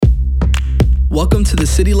Welcome to the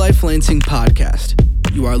City Life Lansing podcast.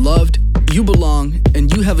 You are loved, you belong,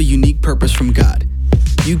 and you have a unique purpose from God.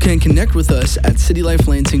 You can connect with us at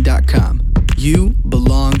citylifelansing.com. You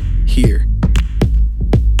belong here.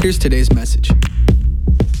 Here's today's message.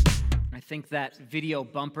 I think that video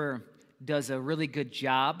bumper does a really good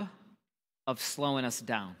job of slowing us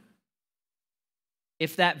down.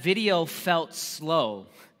 If that video felt slow,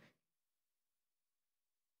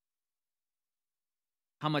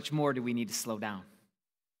 how much more do we need to slow down?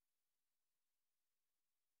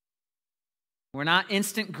 We're not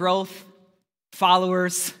instant growth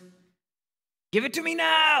followers. Give it to me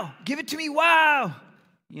now. Give it to me. Wow.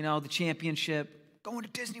 You know, the championship, going to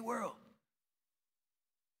Disney World.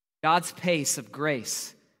 God's pace of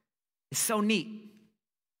grace is so neat.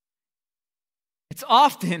 It's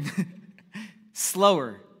often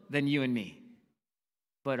slower than you and me,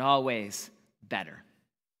 but always better.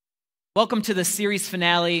 Welcome to the series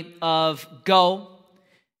finale of Go.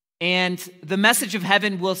 And the message of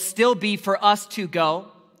heaven will still be for us to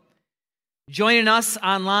go. Joining us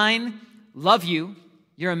online, love you.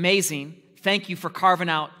 You're amazing. Thank you for carving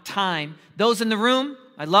out time. Those in the room,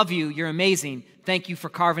 I love you. You're amazing. Thank you for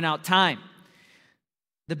carving out time.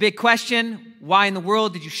 The big question, why in the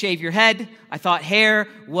world did you shave your head? I thought hair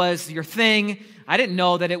was your thing. I didn't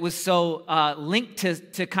know that it was so linked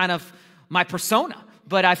to kind of my persona.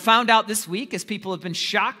 But I found out this week, as people have been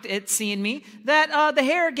shocked at seeing me, that the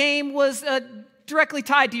hair game was directly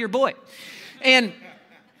tied to your boy. And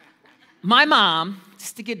my mom,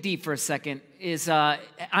 just to get deep for a second, is on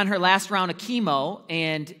her last round of chemo,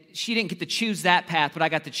 and she didn't get to choose that path, but I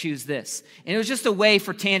got to choose this. And it was just a way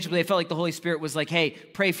for tangibly, I felt like the Holy Spirit was like, hey,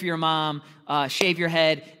 pray for your mom, shave your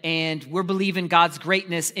head, and we're believing God's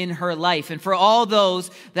greatness in her life. And for all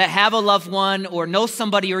those that have a loved one or know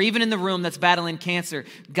somebody or even in the room that's battling cancer,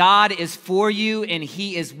 God is for you and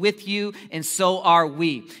He is with you, and so are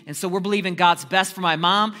we. And so we're believing God's best for my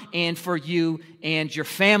mom and for you and your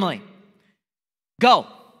family. Go.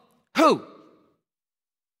 Who?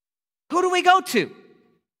 Who do we go to?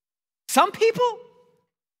 Some people?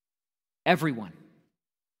 Everyone.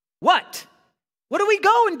 What? What do we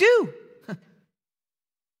go and do?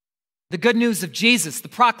 The good news of Jesus, the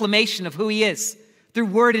proclamation of who He is through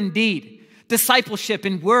word and deed, discipleship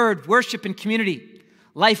in word, worship and community,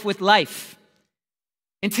 life with life.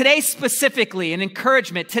 And today specifically, an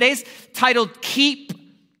encouragement. Today's titled, Keep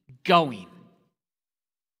Going.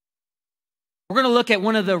 We're going to look at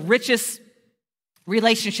one of the richest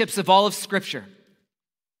relationships of all of Scripture,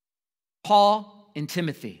 Paul and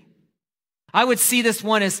Timothy. I would see this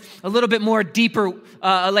one as a little bit more deeper,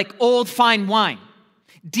 like old fine wine,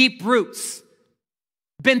 deep roots,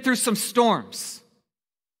 been through some storms,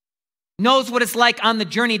 knows what it's like on the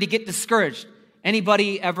journey to get discouraged.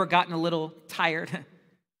 Anybody ever gotten a little tired,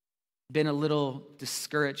 been a little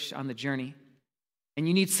discouraged on the journey, and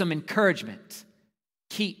you need some encouragement?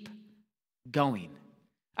 Keep going.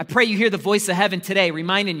 I pray you hear the voice of heaven today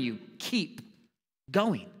reminding you, keep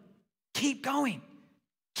going. Keep going.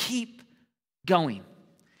 Keep going.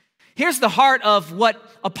 Here's the heart of what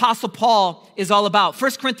Apostle Paul is all about.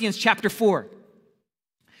 1 Corinthians chapter 4.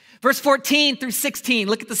 Verse 14 through 16.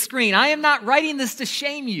 Look at the screen. I am not writing this to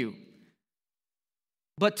shame you,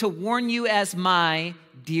 but to warn you as my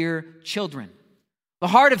dear children. The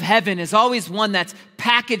heart of heaven is always one that's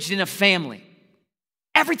packaged in a family.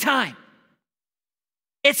 Every time.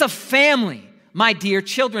 It's a family, my dear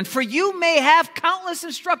children, for you may have countless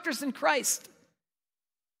instructors in Christ.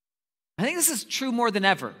 I think this is true more than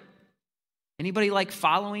ever. Anybody like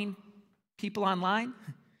following people online?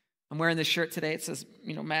 I'm wearing this shirt today. It says,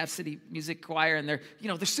 Mav City Music Choir, and they're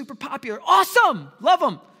super popular. Awesome. Love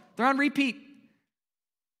them. They're on repeat.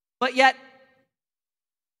 But yet,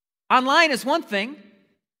 online is one thing,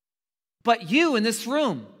 but you in this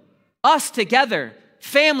room, us together,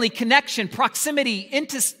 family, connection, proximity,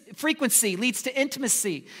 frequency leads to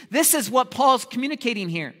intimacy. This is what Paul's communicating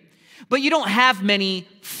here. But you don't have many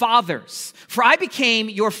fathers. For I became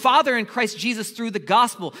your father in Christ Jesus through the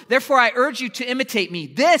gospel. Therefore, I urge you to imitate me.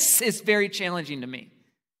 This is very challenging to me,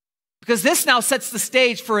 because this now sets the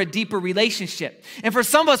stage for a deeper relationship. And for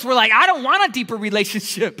some of us, we're like, I don't want a deeper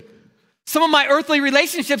relationship. Some of my earthly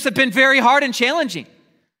relationships have been very hard and challenging.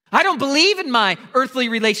 I don't believe in my earthly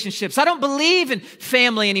relationships. I don't believe in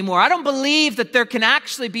family anymore. I don't believe that there can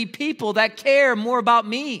actually be people that care more about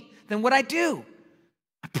me than what I do.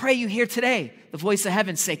 I pray you hear today the voice of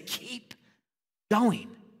heaven say, keep going.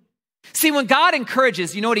 See, when God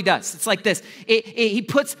encourages, you know what He does? It's like this. He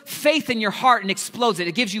puts faith in your heart and explodes it.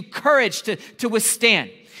 It gives you courage to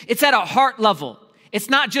withstand. It's at a heart level. It's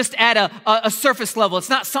not just at a surface level. It's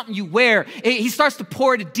not something you wear. He starts to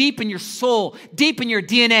pour it deep in your soul, deep in your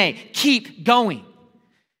DNA. Keep going.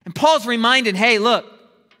 And Paul's reminded, hey, look,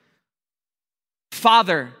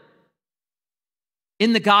 Father,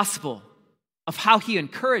 in the gospel of how he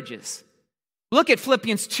encourages. Look at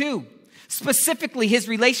Philippians 2. Specifically, his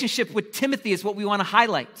relationship with Timothy is what we want to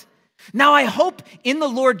highlight. Now, I hope in the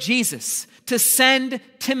Lord Jesus to send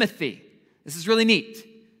Timothy. This is really neat.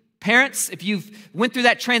 Parents, if you've went through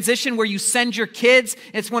that transition where you send your kids,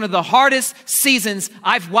 it's one of the hardest seasons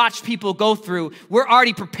I've watched people go through. We're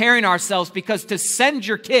already preparing ourselves because to send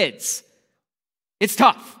your kids, it's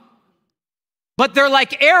tough. But they're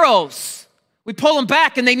like arrows. We pull them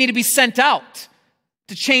back and they need to be sent out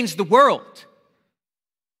to change the world.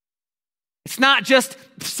 It's not just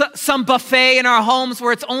some buffet in our homes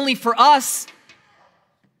where it's only for us.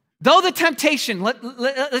 Though the temptation,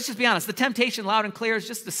 let's just be honest, the temptation loud and clear is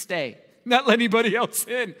just to stay, not let anybody else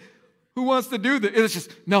in. Who wants to do this? It's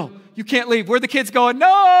just, no, you can't leave. Where are the kids going?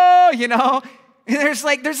 No, And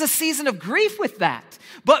there's a season of grief with that.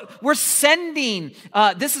 But we're sending,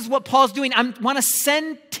 this is what Paul's doing. I want to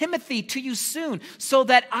send Timothy to you soon so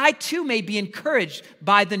that I too may be encouraged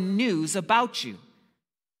by the news about you.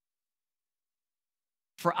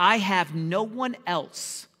 For I have no one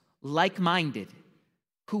else like-minded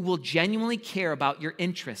who will genuinely care about your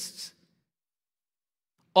interests.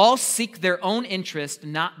 All seek their own interest,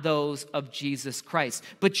 not those of Jesus Christ.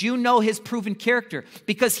 But you know his proven character,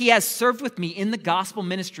 because he has served with me in the gospel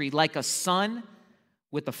ministry like a son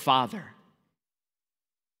with a father.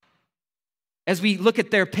 As we look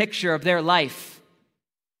at their picture of their life,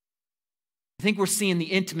 I think we're seeing the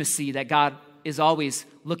intimacy that God is always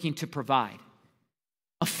looking to provide.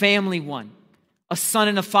 A family one, a son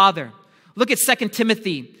and a father. Look at 2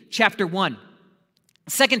 Timothy chapter 1.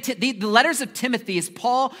 The letters of Timothy is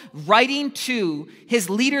Paul writing to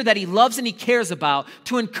his leader that he loves and he cares about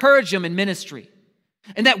to encourage him in ministry.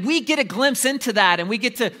 And that we get a glimpse into that and we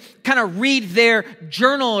get to kind of read their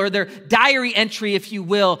journal or their diary entry, if you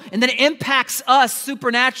will. And then it impacts us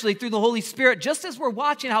supernaturally through the Holy Spirit, just as we're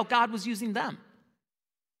watching how God was using them.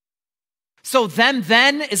 So them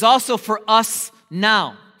then is also for us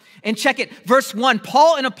now. And check it, verse 1,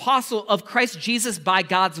 Paul, an apostle of Christ Jesus by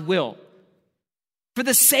God's will, for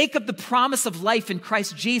the sake of the promise of life in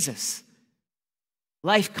Christ Jesus.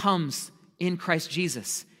 Life comes in Christ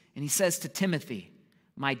Jesus. And he says to Timothy,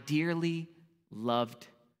 my dearly loved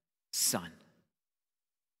son.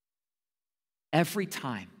 Every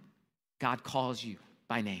time God calls you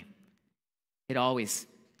by name, it always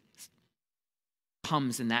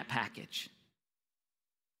comes in that package.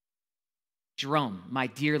 Jerome, my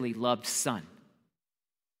dearly loved son.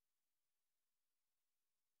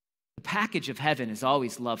 The package of heaven is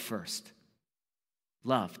always love first.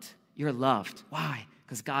 Loved. You're loved. Why?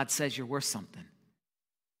 Because God says you're worth something.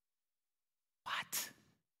 What?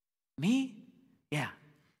 Me? Yeah.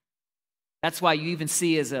 That's why you even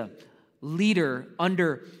see as a leader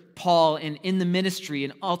under Paul and in the ministry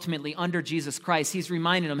and ultimately under Jesus Christ, he's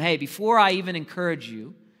reminding them, hey, before I even encourage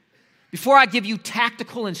you, before I give you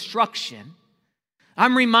tactical instruction,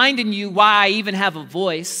 I'm reminding you why I even have a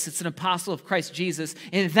voice. It's an apostle of Christ Jesus.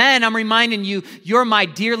 And then I'm reminding you, you're my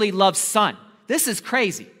dearly loved son. This is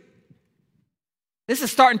crazy. This is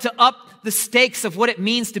starting to up the stakes of what it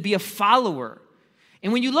means to be a follower.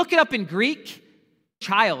 And when you look it up in Greek,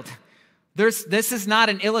 child, this is not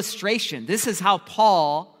an illustration. This is how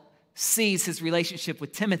Paul sees his relationship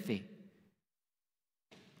with Timothy.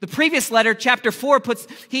 The previous letter, chapter 4,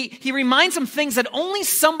 he reminds them things that only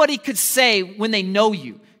somebody could say when they know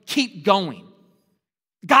you. Keep going.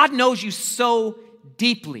 God knows you so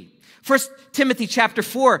deeply. 1 Timothy chapter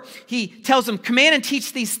 4, he tells them, command and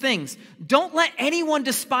teach these things. Don't let anyone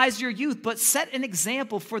despise your youth, but set an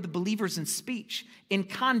example for the believers in speech, in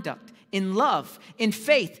conduct, in love, in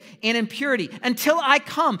faith, and in purity. Until I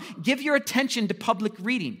come, give your attention to public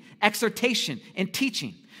reading, exhortation, and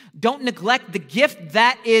teaching. Don't neglect the gift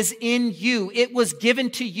that is in you. It was given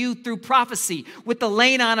to you through prophecy with the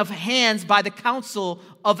laying on of hands by the council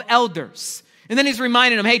of elders. And then he's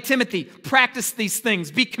reminding them, hey, Timothy, practice these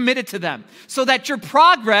things. Be committed to them so that your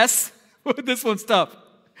progress, this one's tough.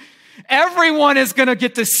 Everyone is going to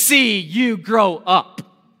get to see you grow up.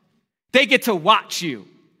 They get to watch you.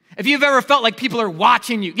 If you've ever felt like people are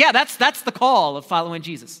watching you, yeah, that's the call of following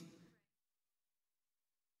Jesus.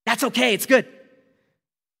 That's okay. It's good.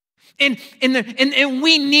 And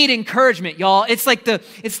we need encouragement, y'all. It's like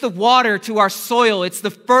it's the water to our soil. It's the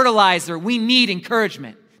fertilizer. We need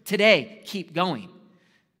encouragement. Today, keep going.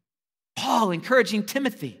 Paul encouraging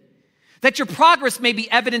Timothy that your progress may be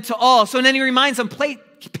evident to all. So then he reminds them,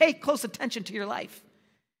 pay close attention to your life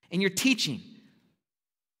and your teaching.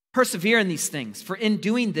 Persevere in these things, for in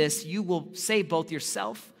doing this, you will save both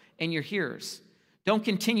yourself and your hearers. Don't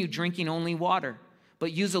continue drinking only water,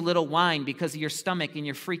 but use a little wine because of your stomach and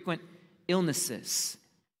your frequent illnesses.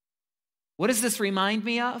 What does this remind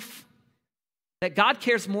me of? That God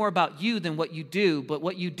cares more about you than what you do, but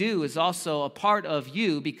what you do is also a part of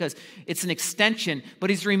you because it's an extension. But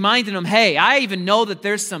he's reminding them, hey, I even know that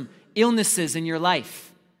there's some illnesses in your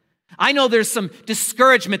life. I know there's some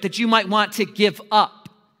discouragement that you might want to give up.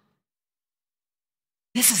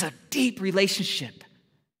 This is a deep relationship.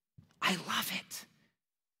 I love it.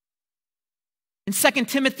 In 2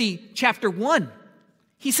 Timothy chapter 1,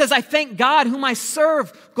 he says, I thank God whom I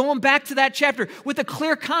serve, going back to that chapter, with a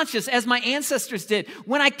clear conscience as my ancestors did,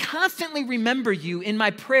 when I constantly remember you in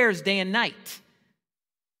my prayers day and night,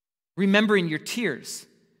 remembering your tears,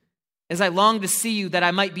 as I long to see you that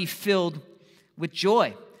I might be filled with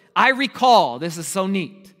joy. I recall, this is so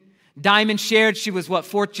neat, Diamond shared she was what,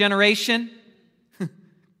 4th generation? Do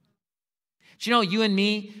you know, you and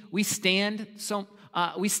me, we stand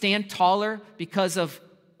taller because of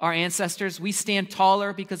our ancestors. We stand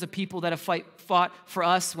taller because of people that have fought for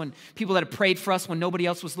us, when people that have prayed for us when nobody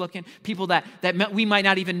else was looking, people that we might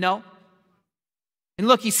not even know. And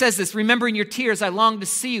look, he says this, remembering your tears, I long to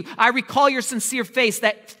see you. I recall your sincere face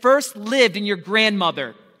that first lived in your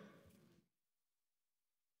grandmother.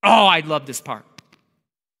 Oh, I love this part.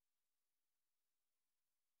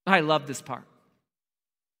 I love this part.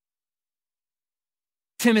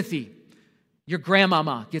 Timothy, your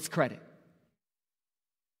grandmama gets credit.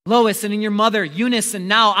 Lois, and in your mother, Eunice, and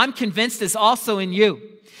now I'm convinced is also in you.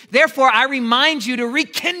 Therefore, I remind you to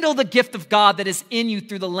rekindle the gift of God that is in you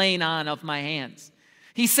through the laying on of my hands.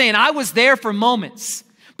 He's saying, I was there for moments,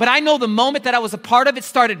 but I know the moment that I was a part of it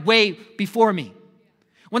started way before me.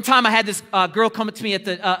 One time I had this girl come up to me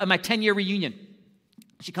at my 10-year reunion.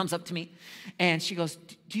 She comes up to me and she goes,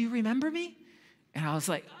 do you remember me? And I was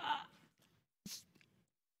like,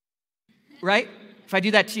 right? If I do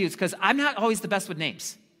that to you, it's because I'm not always the best with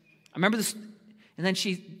names. I remember this, and then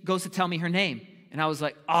she goes to tell me her name, and I was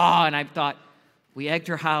like, and I thought, we egged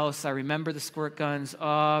her house, I remember the squirt guns,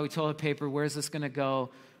 we told her paper, where's this going to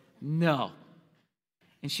go? No.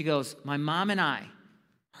 And she goes, my mom and I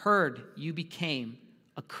heard you became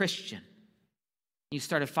a Christian. You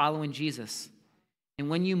started following Jesus. And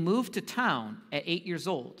when you moved to town at 8 years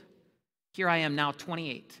old, here I am now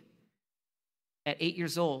 28. At 8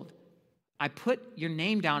 years old, I put your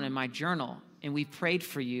name down in my journal, and we prayed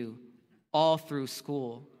for you all through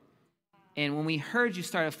school. And when we heard you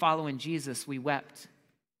started following Jesus, we wept.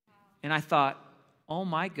 And I thought, oh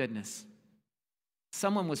my goodness,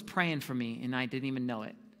 someone was praying for me and I didn't even know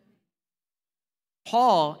it.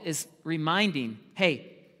 Paul is reminding,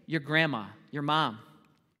 hey, your grandma, your mom,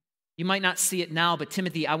 you might not see it now, but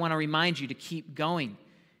Timothy, I want to remind you to keep going.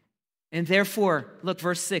 And therefore, look,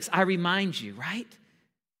 verse 6, I remind you, right?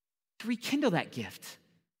 To rekindle that gift.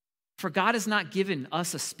 For God has not given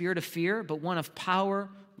us a spirit of fear, but one of power,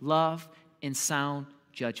 love, and sound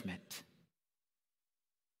judgment.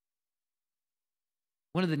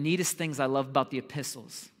 One of the neatest things I love about the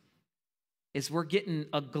epistles is we're getting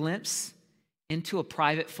a glimpse into a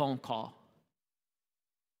private phone call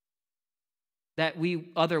that we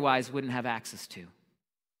otherwise wouldn't have access to.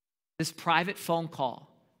 This private phone call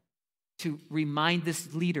to remind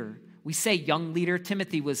this leader. We say young leader.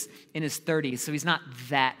 Timothy was in his 30s, so he's not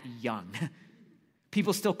that young.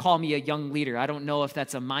 People still call me a young leader. I don't know if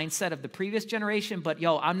that's a mindset of the previous generation, but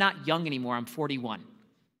I'm not young anymore. I'm 41.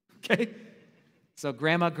 Okay? So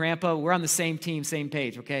grandma, grandpa, we're on the same team, same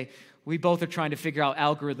page, okay? We both are trying to figure out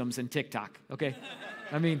algorithms in TikTok, okay?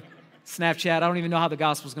 I mean, Snapchat, I don't even know how the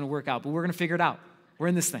gospel's going to work out, but we're going to figure it out. We're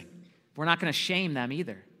in this thing. We're not going to shame them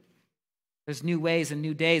either. There's new ways and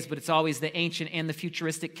new days, but it's always the ancient and the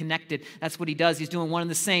futuristic connected. That's what he does. He's doing one and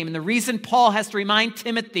the same. And the reason Paul has to remind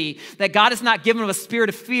Timothy that God has not given him a spirit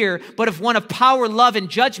of fear, but of one of power, love, and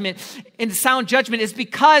judgment, and sound judgment, is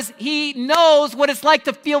because he knows what it's like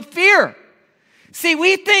to feel fear. See,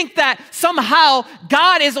 we think that somehow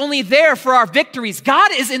God is only there for our victories.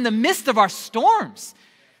 God is in the midst of our storms.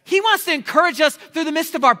 He wants to encourage us through the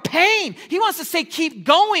midst of our pain. He wants to say, keep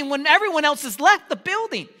going when everyone else has left the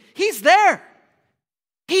building. He's there.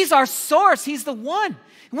 He's our source. He's the one.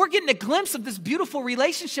 And we're getting a glimpse of this beautiful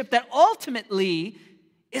relationship that ultimately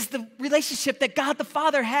is the relationship that God the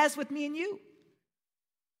Father has with me and you.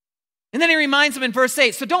 And then he reminds them in verse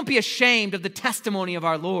 8, so don't be ashamed of the testimony of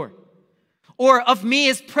our Lord or of me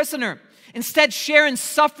as prisoner. Instead, share in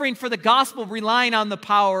suffering for the gospel, relying on the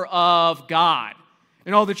power of God.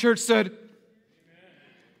 And all the church said,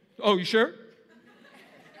 oh, you sure?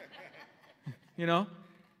 you know?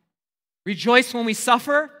 Rejoice when we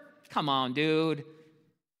suffer? Come on, dude.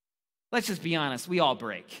 Let's just be honest. We all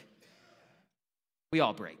break. We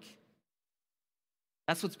all break.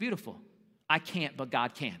 That's what's beautiful. I can't, but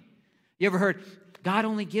God can. You ever heard, God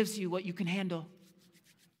only gives you what you can handle?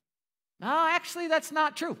 No, actually, that's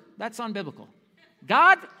not true. That's unbiblical.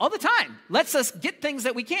 God, all the time, lets us get things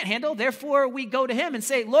that we can't handle. Therefore, we go to him and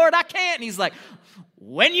say, Lord, I can't. And he's like,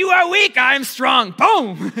 when you are weak, I am strong.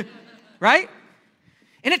 Boom. Right?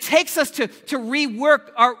 And it takes us to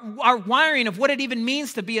rework our wiring of what it even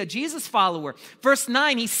means to be a Jesus follower. Verse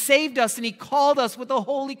 9, he saved us and he called us with a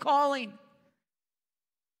holy calling.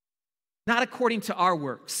 Not according to our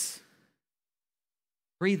works.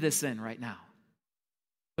 Breathe this in right now.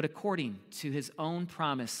 But according to his own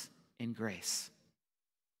promise and grace.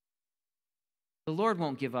 The Lord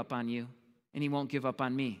won't give up on you, and he won't give up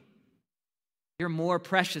on me. You're more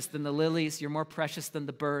precious than the lilies. You're more precious than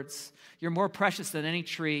the birds. You're more precious than any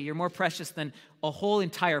tree. You're more precious than a whole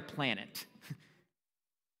entire planet.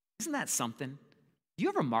 Isn't that something? Do you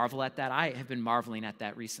ever marvel at that? I have been marveling at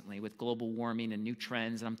that recently with global warming and new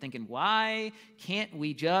trends, and I'm thinking, why can't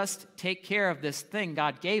we just take care of this thing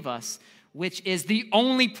God gave us, which is the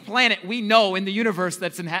only planet we know in the universe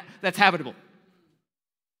that's habitable?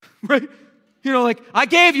 Right? You know, like, I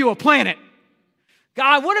gave you a planet.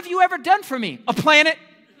 God, what have you ever done for me? A planet?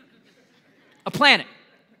 A planet.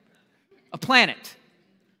 A planet.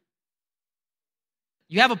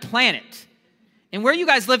 You have a planet. And where you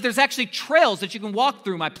guys live, there's actually trails that you can walk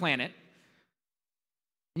through my planet.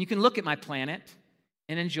 And you can look at my planet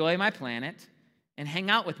and enjoy my planet and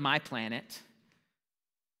hang out with my planet.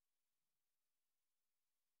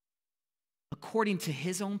 According to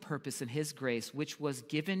his own purpose and his grace, which was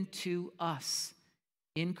given to us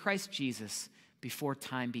in Christ Jesus before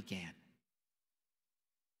time began.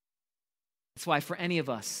 That's why for any of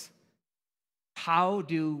us, how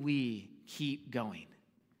do we keep going?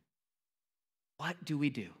 What do we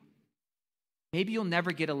do? Maybe you'll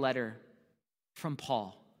never get a letter from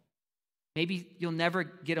Paul. Maybe you'll never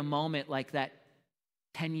get a moment like that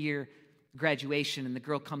 10-year graduation and the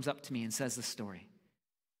girl comes up to me and says the story.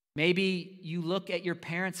 Maybe you look at your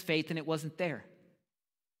parents' faith and it wasn't there.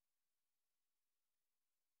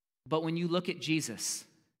 But when you look at Jesus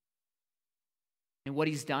and what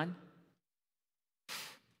he's done,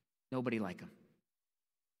 nobody like him.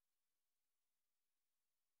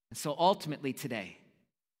 And so ultimately today,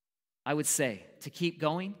 I would say to keep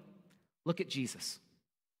going, look at Jesus.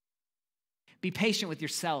 Be patient with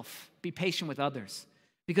yourself. Be patient with others.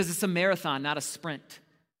 Because it's a marathon, not a sprint.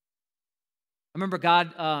 I remember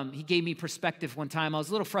God, he gave me perspective one time. I was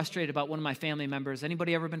a little frustrated about one of my family members.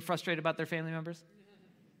 Anybody ever been frustrated about their family members?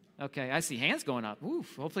 Okay, I see hands going up.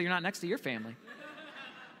 Oof, hopefully you're not next to your family.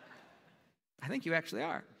 I think you actually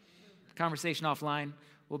are. Conversation offline.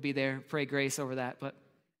 We'll be there. Pray grace over that. But,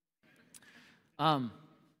 and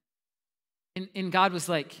God was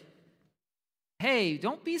like, hey,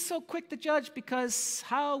 don't be so quick to judge because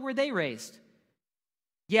how were they raised?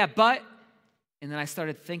 Yeah, but... And then I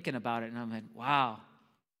started thinking about it, and I'm like, wow.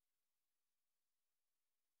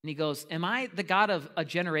 And he goes, am I the God of a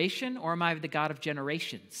generation, or am I the God of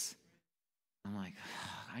generations? I'm like,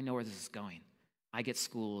 I know where this is going. I get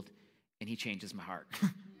schooled, and he changes my heart.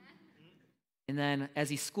 And then as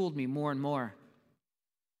he schooled me more and more,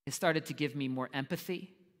 it started to give me more empathy.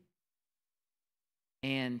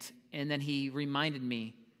 And then he reminded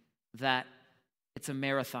me that it's a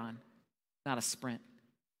marathon, not a sprint.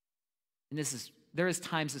 And there is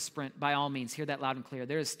times to sprint, by all means, hear that loud and clear.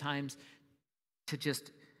 There is times to just,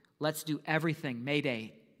 let's do everything,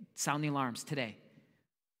 Mayday, sound the alarms today.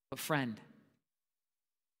 But friend,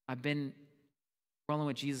 I've been rolling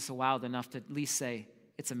with Jesus a while enough to at least say,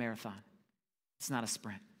 it's a marathon. It's not a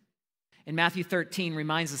sprint. And Matthew 13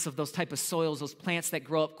 reminds us of those type of soils, those plants that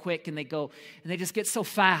grow up quick and they go, and they just get so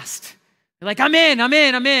fast. They're like, I'm in.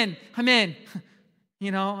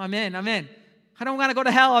 You know, I'm in. I don't want to go to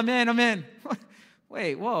hell. I'm in.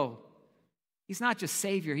 Wait, whoa. He's not just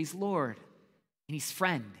Savior. He's Lord. And he's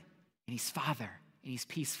friend. And he's Father. And he's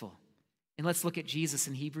peaceful. And let's look at Jesus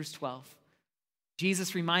in Hebrews 12.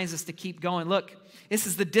 Jesus reminds us to keep going. Look, this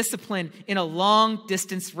is the discipline in a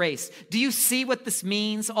long-distance race. Do you see what this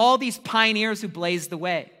means? All these pioneers who blazed the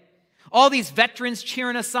way. All these veterans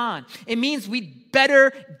cheering us on. It means we'd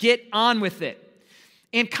better get on with it.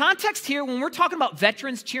 In context here, when we're talking about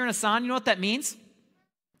veterans cheering us on, you know what that means?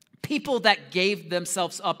 People that gave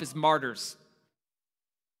themselves up as martyrs.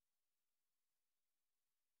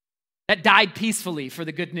 That died peacefully for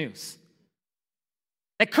the good news.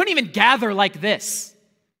 That couldn't even gather like this.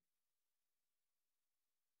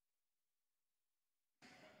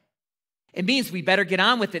 It means we better get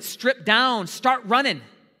on with it. Strip down, start running.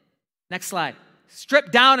 Next slide.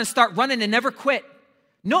 Strip down and start running and never quit.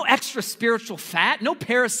 No extra spiritual fat, no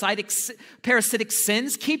parasitic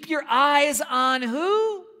sins. Keep your eyes on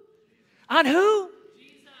who? On who?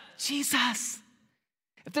 Jesus.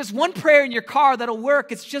 If there's one prayer in your car that'll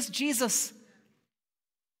work, it's just Jesus.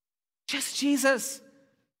 Just Jesus.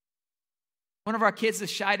 One of our kids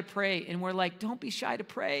is shy to pray, and we're like, don't be shy to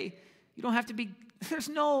pray. You don't have to be, there's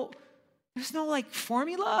no like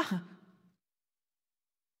formula.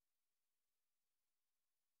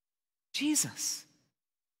 Jesus,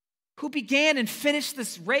 who began and finished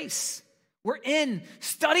this race we're in.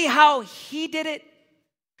 Study how he did it.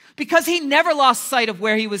 Because he never lost sight of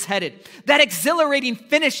where he was headed. That exhilarating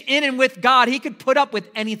finish in and with God, he could put up with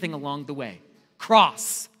anything along the way.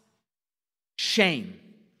 Cross, shame,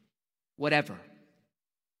 whatever.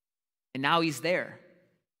 And now he's there.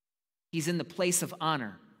 He's in the place of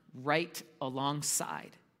honor right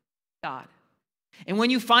alongside God. And when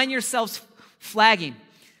you find yourselves flagging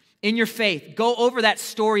in your faith, go over that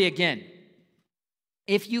story again.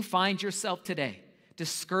 If you find yourself today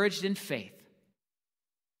discouraged in faith,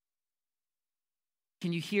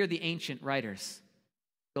 can you hear the ancient writers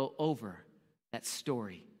go over that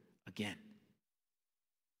story again?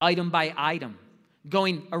 Item by item,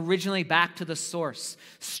 going originally back to the source,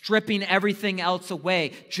 stripping everything else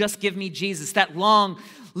away. Just give me Jesus. That long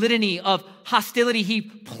litany of hostility he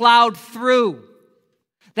plowed through.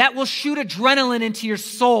 That will shoot adrenaline into your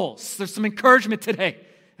souls. There's some encouragement today.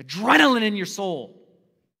 Adrenaline in your soul.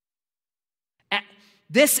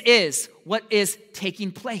 This is what is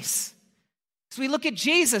taking place. So we look at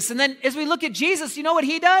Jesus, and then as we look at Jesus, you know what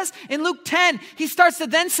he does? In Luke 10, he starts to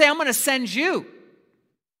then say, I'm going to send you.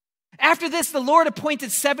 After this, the Lord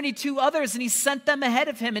appointed 72 others, and he sent them ahead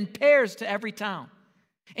of him in pairs to every town.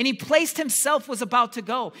 And he placed himself was about to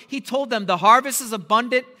go. He told them, the harvest is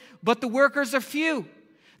abundant, but the workers are few.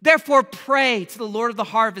 Therefore, pray to the Lord of the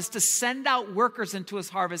harvest to send out workers into his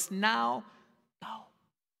harvest. Now, go.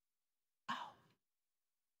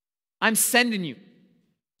 I'm sending you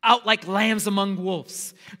out like lambs among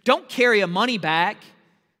wolves. Don't carry a money bag.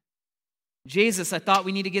 Jesus, I thought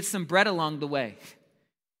we need to get some bread along the way.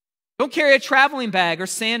 Don't carry a traveling bag or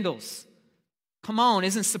sandals. Come on,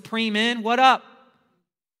 isn't Supreme in? What up?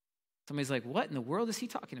 Somebody's like, what in the world is he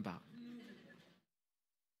talking about?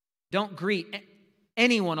 Don't greet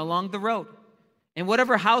anyone along the road. In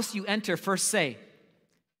whatever house you enter, first say,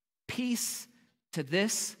 peace to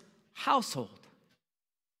this household.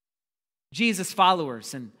 Jesus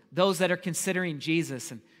followers and those that are considering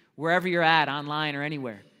Jesus and wherever you're at, online or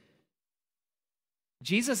anywhere,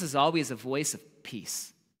 Jesus is always a voice of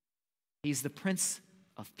peace. He's the Prince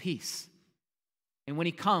of Peace. And when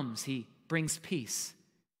he comes, he brings peace.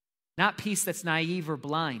 Not peace that's naive or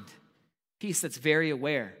blind, peace that's very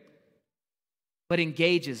aware, but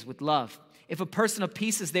engages with love. If a person of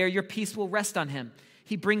peace is there, your peace will rest on him.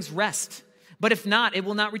 He brings rest. But if not, it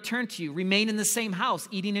will not return to you. Remain in the same house,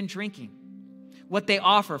 eating and drinking what they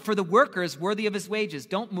offer. For the worker is worthy of his wages.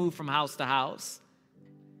 Don't move from house to house.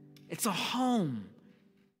 It's a home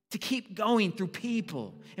to keep going through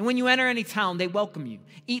people. And when you enter any town, they welcome you.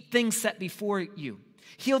 Eat things set before you.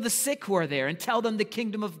 Heal the sick who are there and tell them the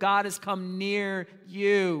kingdom of God has come near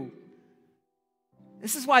you.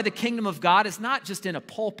 This is why the kingdom of God is not just in a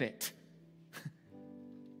pulpit.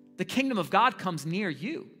 The kingdom of God comes near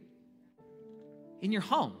you, in your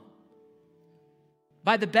home,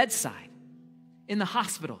 by the bedside, in the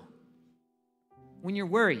hospital, when you're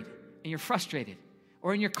worried and you're frustrated,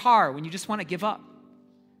 or in your car when you just want to give up.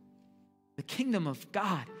 The kingdom of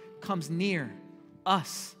God comes near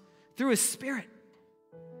us through his Spirit.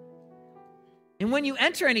 And when you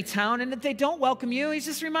enter any town and if they don't welcome you, he's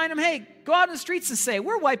just remind them, hey, go out in the streets and say,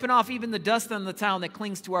 we're wiping off even the dust on the town that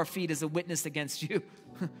clings to our feet as a witness against you.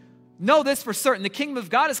 Know this for certain, the kingdom of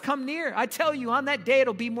God has come near. I tell you, on that day,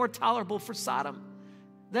 it'll be more tolerable for Sodom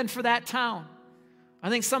than for that town. I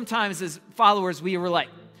think sometimes as followers, we were like,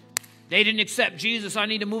 they didn't accept Jesus, I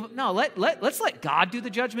need to move. No, let's let God do the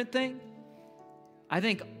judgment thing. I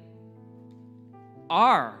think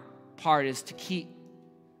our part is to keep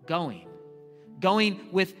going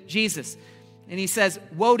with Jesus. And he says,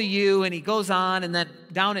 woe to you, and he goes on, and then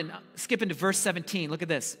down and skip into verse 17. Look at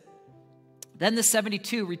this. Then the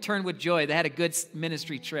 72 returned with joy. They had a good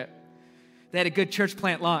ministry trip. They had a good church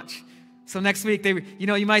plant launch. So next week,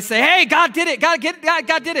 you might say, hey, God did it. God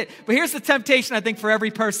did it. But here's the temptation, I think, for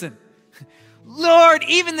every person. Lord,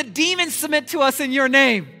 even the demons submit to us in your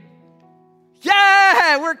name.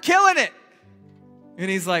 Yeah, we're killing it.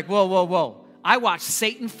 And he's like, whoa. I watched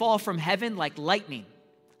Satan fall from heaven like lightning.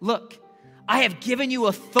 Look, I have given you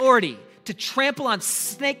authority to trample on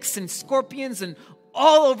snakes and scorpions and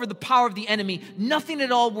all over the power of the enemy. Nothing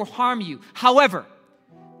at all will harm you. However,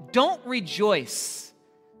 don't rejoice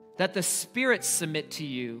that the spirits submit to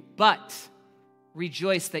you, but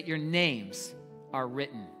rejoice that your names are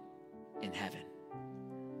written in heaven.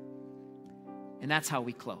 And that's how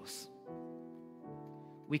we close.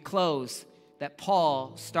 We close that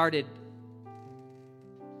Paul started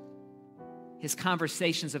his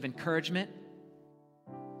conversations of encouragement,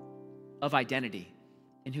 of identity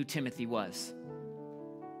in who Timothy was.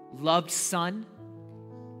 Loved son,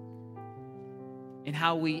 and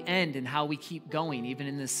how we end and how we keep going, even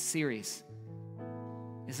in this series,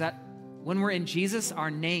 is that when we're in Jesus,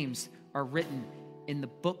 our names are written in the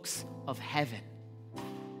books of heaven.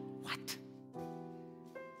 What?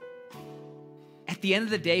 At the end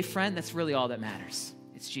of the day, friend, that's really all that matters.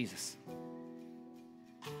 It's Jesus.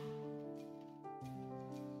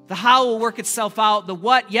 The how will work itself out. The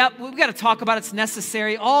what, yep, we've got to talk about it. It's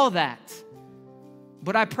necessary, all that.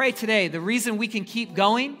 But I pray today, the reason we can keep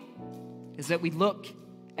going is that we look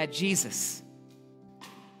at Jesus.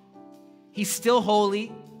 He's still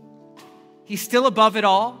holy. He's still above it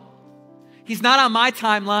all. He's not on my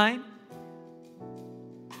timeline.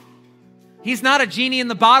 He's not a genie in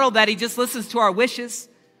the bottle that he just listens to our wishes.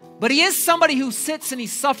 But he is somebody who sits and he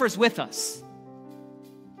suffers with us.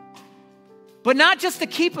 But not just to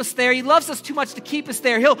keep us there. He loves us too much to keep us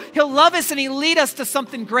there. He'll love us and he'll lead us to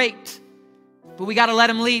something great. But we got to let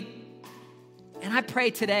him lead. And I pray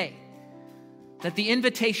today that the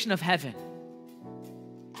invitation of heaven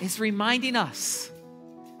is reminding us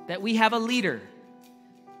that we have a leader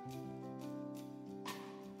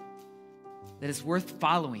that is worth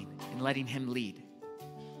following and letting him lead.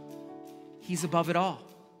 He's above it all.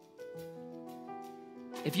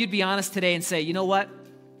 If you'd be honest today and say, you know what?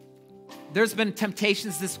 There's been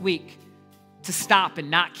temptations this week to stop and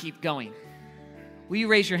not keep going. Will you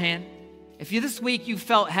raise your hand? If this week you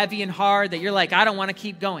felt heavy and hard, that you're like, I don't want to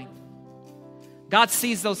keep going. God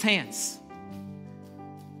sees those hands.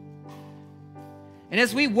 And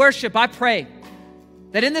as we worship, I pray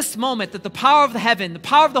that in this moment, that the power of the heaven, the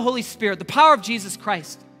power of the Holy Spirit, the power of Jesus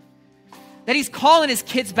Christ, that he's calling his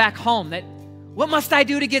kids back home. That, what must I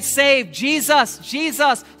do to get saved? Jesus,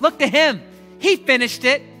 Jesus, look to him. He finished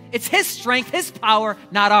it. It's his strength, his power,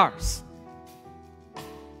 not ours.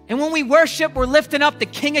 And when we worship, we're lifting up the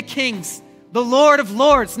King of Kings, the Lord of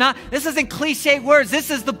Lords. This isn't cliche words. This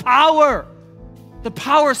is the power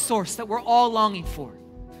source that we're all longing for.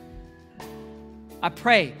 I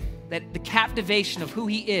pray that the captivation of who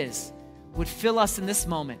he is would fill us in this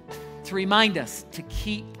moment to remind us to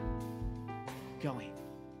keep going.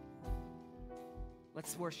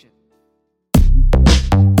 Let's worship.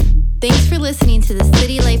 Thanks for listening to the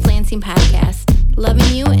City Life Lansing podcast.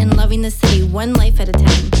 Loving you and loving the city one life at a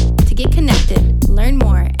time. To get connected, learn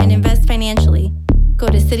more, and invest financially, go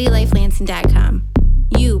to citylifelansing.com.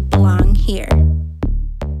 You belong here.